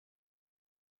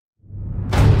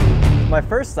My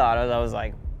first thought I was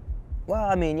like, well,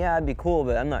 I mean, yeah, it'd be cool,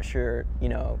 but I'm not sure, you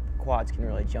know, quads can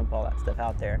really jump all that stuff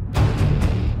out there.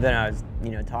 Then I was,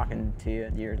 you know, talking to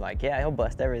you, you're like, yeah, he'll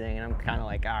bust everything, and I'm kind of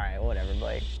like, all right, whatever,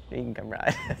 Blake, you can come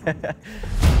ride.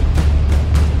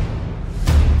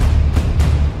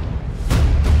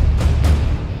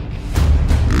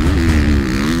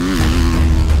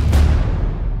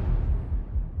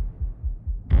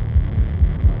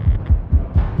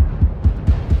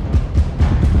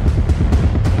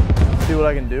 See what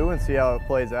I can do and see how it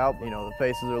plays out. You know, the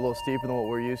faces are a little steeper than what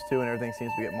we're used to, and everything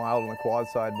seems to get mild on the quad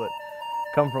side, but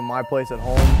coming from my place at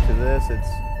home to this, it's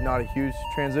not a huge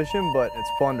transition, but it's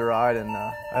fun to ride, and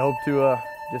I hope to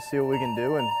just see what we can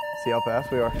do and see how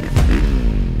fast we are.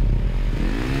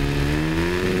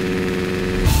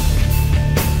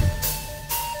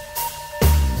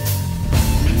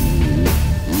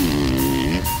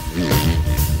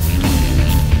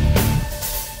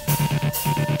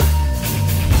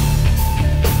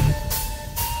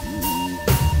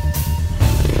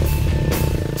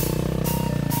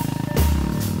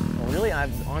 I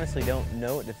honestly don't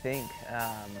know what to think.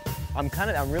 I'm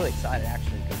really excited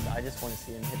actually, because I just want to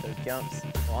see him hit those jumps.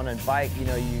 On a bike, you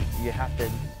know, you have to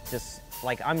just,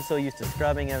 like, I'm so used to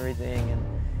scrubbing everything, and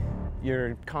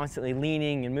you're constantly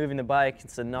leaning and moving the bike,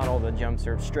 so not all the jumps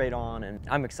are straight on, and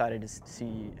I'm excited to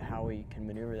see how we can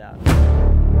maneuver that.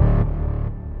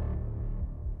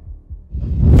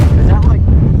 Is that like,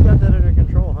 you got that under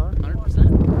control, huh?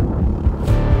 100%.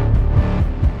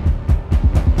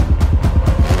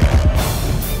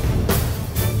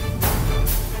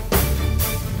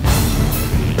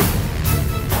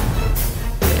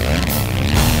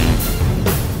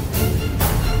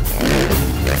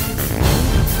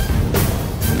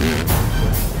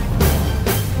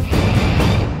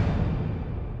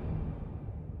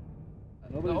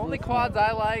 The only quads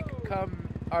I like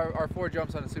are 4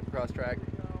 jumps on a Supercross track.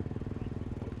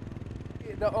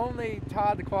 The only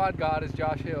Todd the quad god is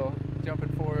Josh Hill, jumping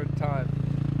 4 at a time.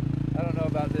 I don't know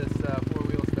about this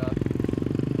 4-wheel stuff.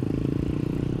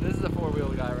 This is a 4-wheel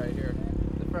guy right here,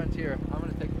 the Frontier. I'm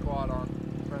going to take the quad on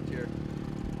the Frontier.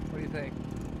 What do you think?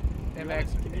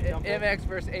 MX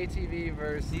versus ATV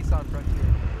versus Nissan Frontier.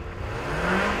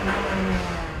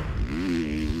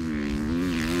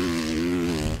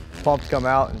 Pumped to come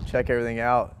out and check everything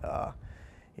out.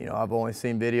 You know, I've only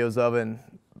seen videos of it, and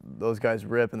those guys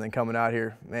rip, and then coming out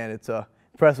here, man, it's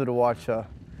impressive to watch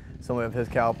somebody of his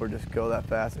caliber just go that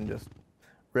fast and just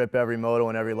rip every moto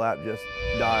and every lap just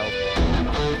dialed.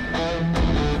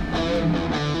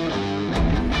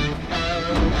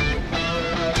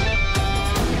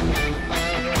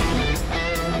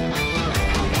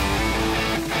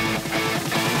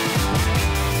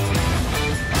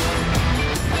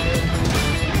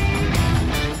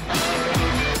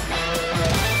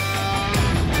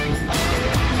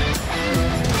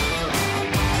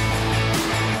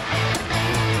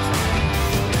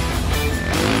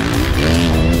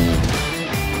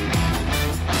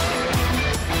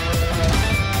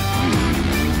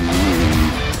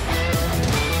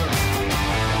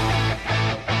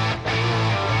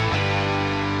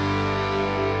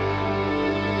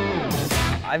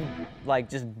 I've like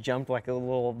just jumped like a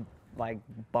little like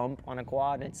bump on a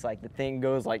quad. It's like the thing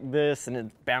goes like this and it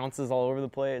bounces all over the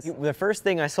place. The first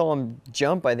thing I saw him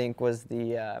jump, I think, was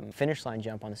the finish line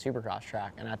jump on the Supercross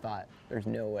track, and I thought, there's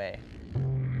no way.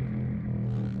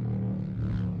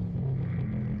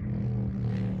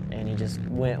 And he just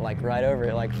went like right over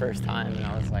it like first time, and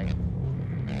I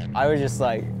was just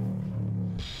like,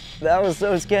 that was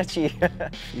so sketchy.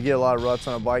 You get a lot of ruts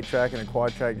on a bike track, and a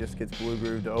quad track just gets blue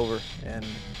grooved over, and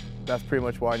that's pretty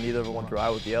much why neither of them want to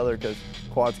ride with the other, because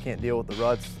quads can't deal with the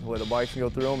ruts the way the bikes can go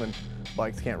through them, and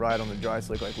bikes can't ride on the dry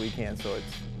slick like we can, so it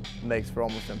makes for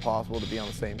almost impossible to be on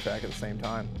the same track at the same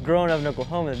time. Growing up in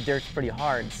Oklahoma, the dirt's pretty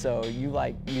hard, so you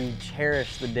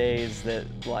cherish the days that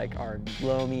like are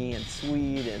loamy and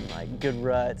sweet and like good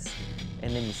ruts,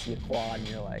 and then you see a quad and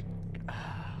you're like,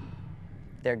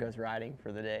 there goes riding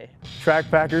for the day. Track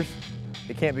packers,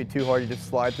 it can't be too hard. You just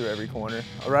slide through every corner.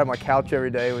 I ride my couch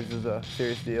every day, which is a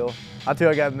serious deal. I too,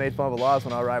 I got made fun of a lot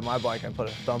when I ride my bike. I put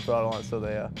a thumb throttle on it so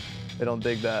they don't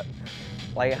dig that.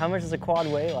 Like, how much does a quad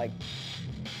weigh? Like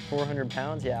 400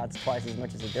 pounds? Yeah, it's twice as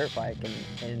much as a dirt bike,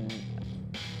 and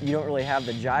you don't really have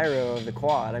the gyro of the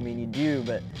quad. I mean, you do,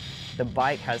 but the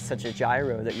bike has such a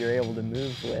gyro that you're able to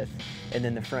move with, and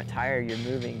then the front tire you're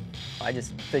moving. I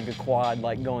just think a quad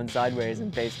like going sideways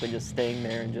and basically just staying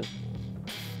there and just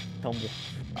tumble.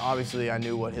 Obviously, I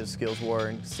knew what his skills were,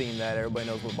 and seeing that, everybody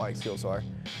knows what bike skills are,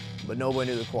 but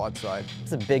nobody knew the quad side.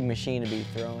 It's a big machine to be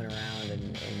throwing around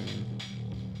and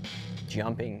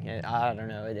jumping. I don't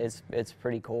know, it's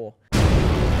pretty cool.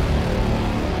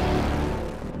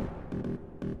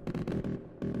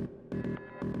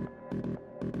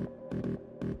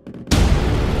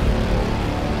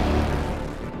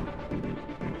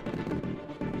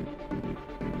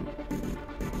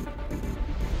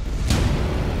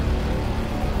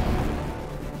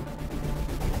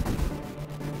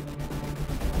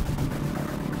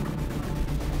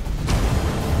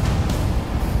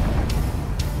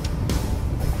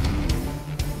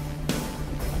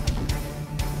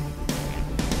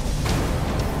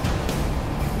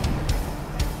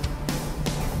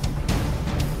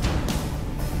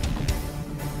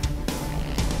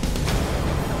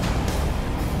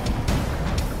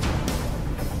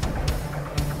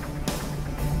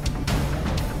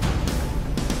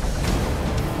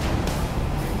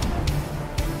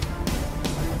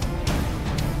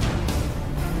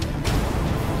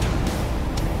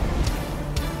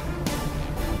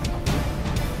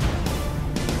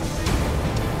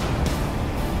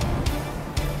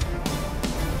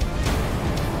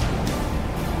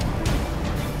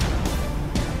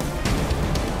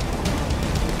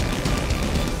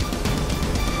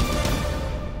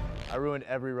 ruined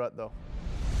every rut though.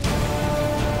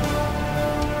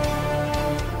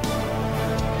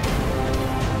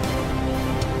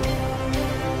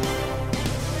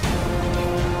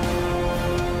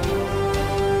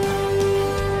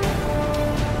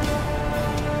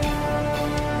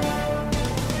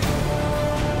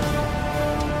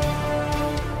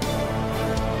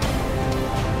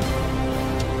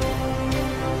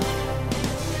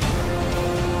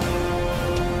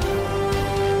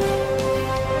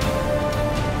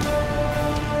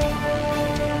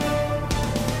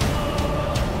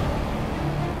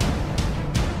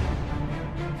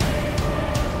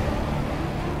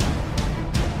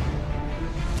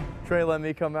 Trey letting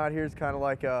me come out here is kind of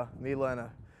like me letting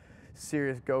a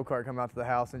serious go-kart come out to the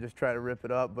house and just try to rip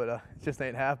it up, but it just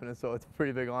ain't happening, so it's a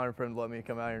pretty big honor for him to let me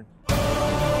come out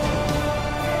here.